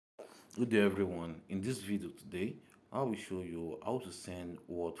Good day everyone. In this video today, I will show you how to send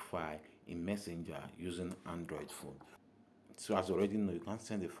Word file in Messenger using Android phone. So as you already know, you can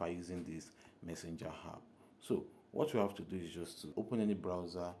send a file using this Messenger app. So what you have to do is just to open any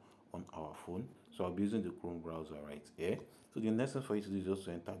browser on our phone. So I'll be using the Chrome browser right here. So the next thing for you to do is just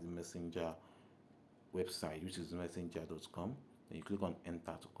to enter the Messenger website, which is messenger.com. Then you click on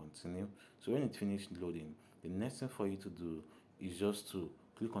enter to continue. So when it finished loading, the next thing for you to do is just to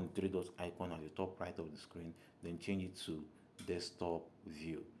click on the three dots icon at the top right of the screen, then change it to desktop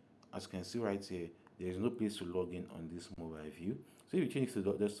view. As you can see right here, there is no place to log in on this mobile view. So if you change it to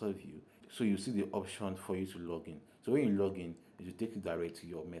the desktop view, so you see the option for you to log in. So when you log in, it will take you direct to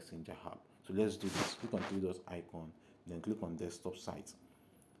your Messenger app. So let's do this. Click on three dots icon, then click on desktop site.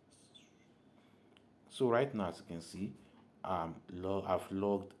 So right now, as you can see, I've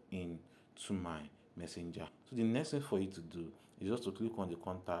logged in to my messenger. So the next thing for you to do is just to click on the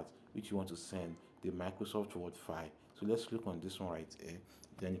contact which you want to send the Microsoft Word file. So let's click on this one right here.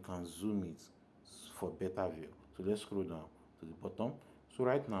 Then you can zoom it for better view. So let's scroll down to the bottom. So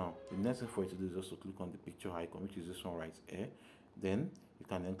right now, the next thing for you to do is just to click on the picture icon, which is this one right here. Then you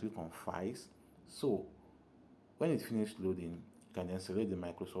can then click on files. So when it finished loading, you can then select the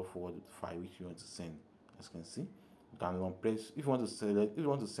Microsoft Word file which you want to send. As you can see, you can long press. If you want to select, if you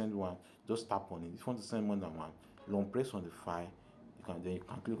want to send one, just tap on it. If you want to send more than one, long press on the file. You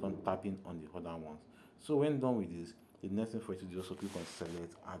can click on tapping on the other ones. So when done with this, the next thing for you to do is also click on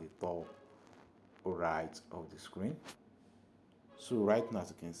select at the top right of the screen. So right now, as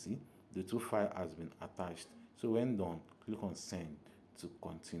you can see, the two file has been attached. So when done, click on send to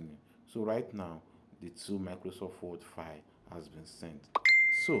continue. So right now, the two Microsoft Word file has been sent.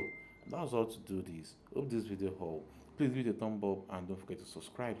 So that's how to do this. Hope this video helped. Please give it a thumb up and don't forget to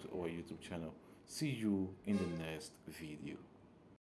subscribe to our YouTube channel. See you in the next video.